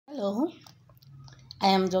Hello, I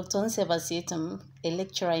am Dr. Nsebasietum, a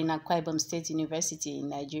lecturer in Akwa Ibom State University in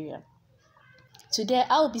Nigeria. Today,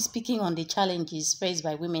 I will be speaking on the challenges faced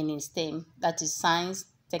by women in STEM, that is science,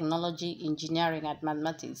 technology, engineering, and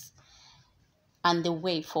mathematics, and the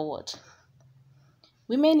way forward.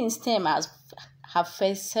 Women in STEM have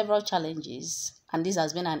faced several challenges, and this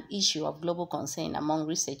has been an issue of global concern among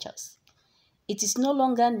researchers. It is no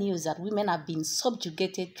longer news that women have been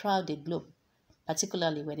subjugated throughout the globe,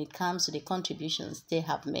 particularly when it comes to the contributions they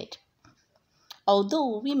have made.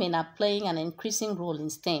 Although women are playing an increasing role in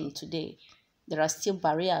STEM today, there are still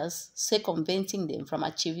barriers circumventing them from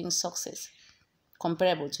achieving success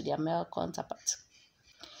comparable to their male counterparts.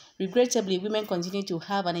 Regrettably, women continue to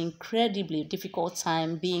have an incredibly difficult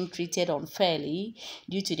time being treated unfairly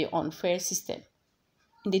due to the unfair system.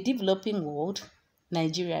 In the developing world,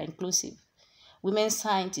 Nigeria inclusive, women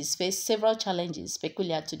scientists face several challenges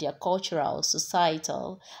peculiar to their cultural,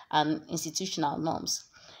 societal, and institutional norms.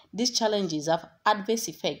 These challenges have adverse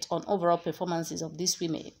effect on overall performances of these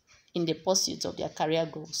women in the pursuit of their career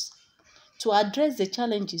goals. To address the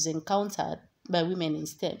challenges encountered by women in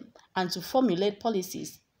STEM and to formulate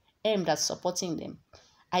policies aimed at supporting them,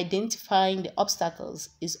 identifying the obstacles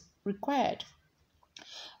is required.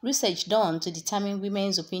 Research done to determine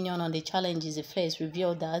women's opinion on the challenges they face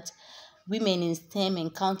revealed that women in STEM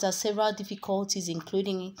encounter several difficulties,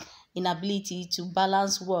 including inability to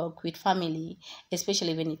balance work with family,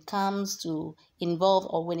 especially when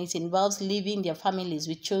it involves leaving their families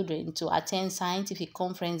with children to attend scientific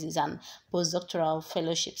conferences and postdoctoral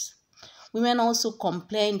fellowships. Women also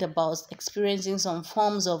complained about experiencing some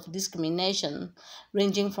forms of discrimination,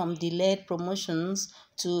 ranging from delayed promotions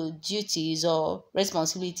to duties or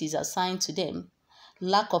responsibilities assigned to them,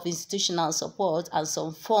 lack of institutional support, and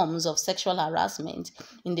some forms of sexual harassment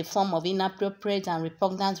in the form of inappropriate and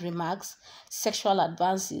repugnant remarks, sexual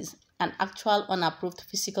advances, and actual unapproved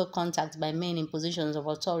physical contact by men in positions of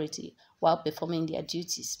authority while performing their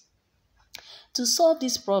duties. To solve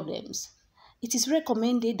these problems, it is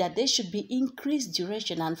recommended that there should be increased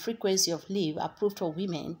duration and frequency of leave approved for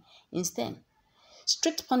women in STEM.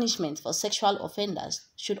 Strict punishment for sexual offenders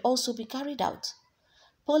should also be carried out.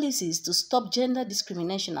 Policies to stop gender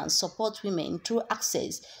discrimination and support women through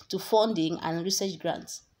access to funding and research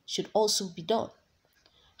grants should also be done.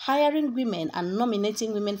 Hiring women and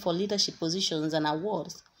nominating women for leadership positions and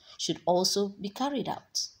awards should also be carried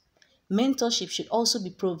out. Mentorship should also be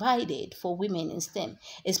provided for women in STEM,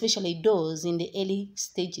 especially those in the early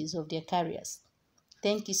stages of their careers.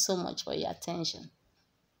 Thank you so much for your attention.